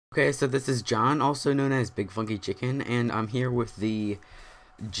Okay, so this is John, also known as Big Funky Chicken, and I'm here with the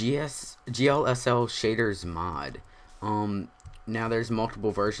GLSL shaders mod. Now there's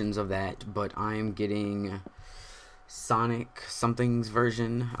multiple versions of that, but I'm getting Sonic something's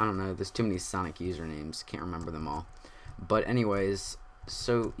version. I don't know, there's too many Sonic usernames, can't remember them all. But anyways,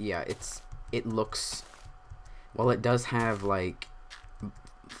 so yeah, it looks, while it does have like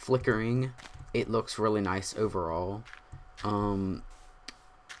flickering, it looks really nice overall.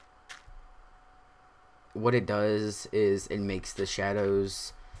 What it does is it makes the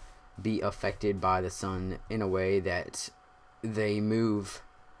shadows be affected by the sun in a way that they move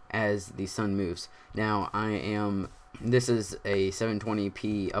as the sun moves. Now this is a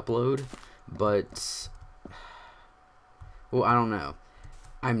 720p upload, but well, I don't know.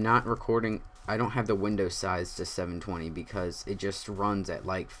 I'm not recording, I don't have the window size to 720 because it just runs at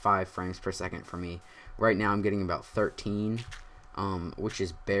like 5 frames per second for me. Right now I'm getting about 13, which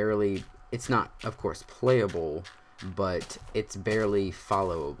is barely, it's not, of course, playable, but it's barely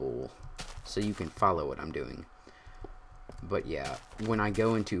followable, so you can follow what I'm doing. But yeah, when I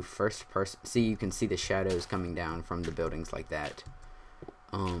go into first person, see, you can see the shadows coming down from the buildings like that.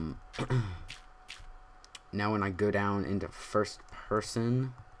 Now when I go down into first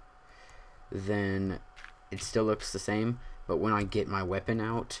person, then it still looks the same, but when I get my weapon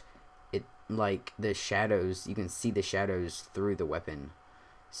out, it, like, the shadows, you can see the shadows through the weapon.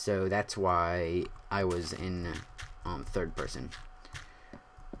 So that's why I was in third person.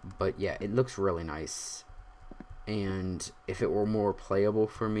 But yeah, it looks really nice. And if it were more playable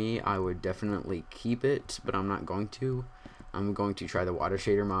for me, I would definitely keep it, but I'm not going to. I'm going to try the water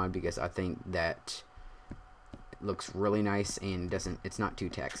shader mod because I think that it looks really nice and it's not too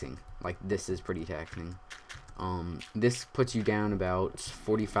taxing. Like, this is pretty taxing. This puts you down about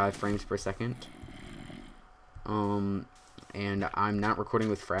 45 frames per second. And I'm not recording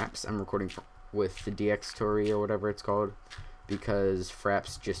with Fraps, I'm recording with the DX Tori or whatever it's called, because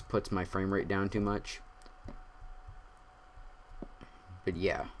Fraps just puts my frame rate down too much. But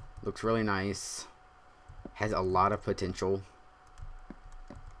yeah, looks really nice, has a lot of potential.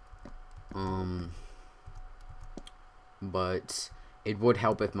 But it would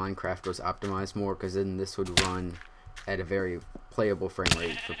help if Minecraft was optimized more, because then this would run at a very playable frame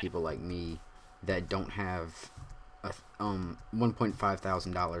rate for people like me that don't have $1.5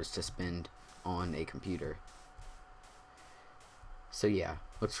 thousand to spend on a computer. So yeah,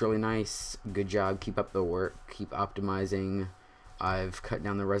 looks really nice. Good job. Keep up the work. Keep optimizing. I've cut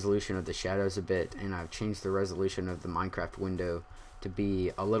down the resolution of the shadows a bit, and I've changed the resolution of the Minecraft window to be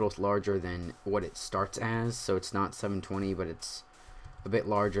a little larger than what it starts as. So it's not 720, but it's a bit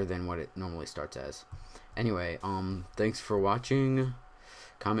larger than what it normally starts as. Anyway, thanks for watching.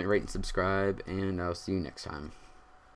 Comment, rate, and subscribe, and I'll see you next time.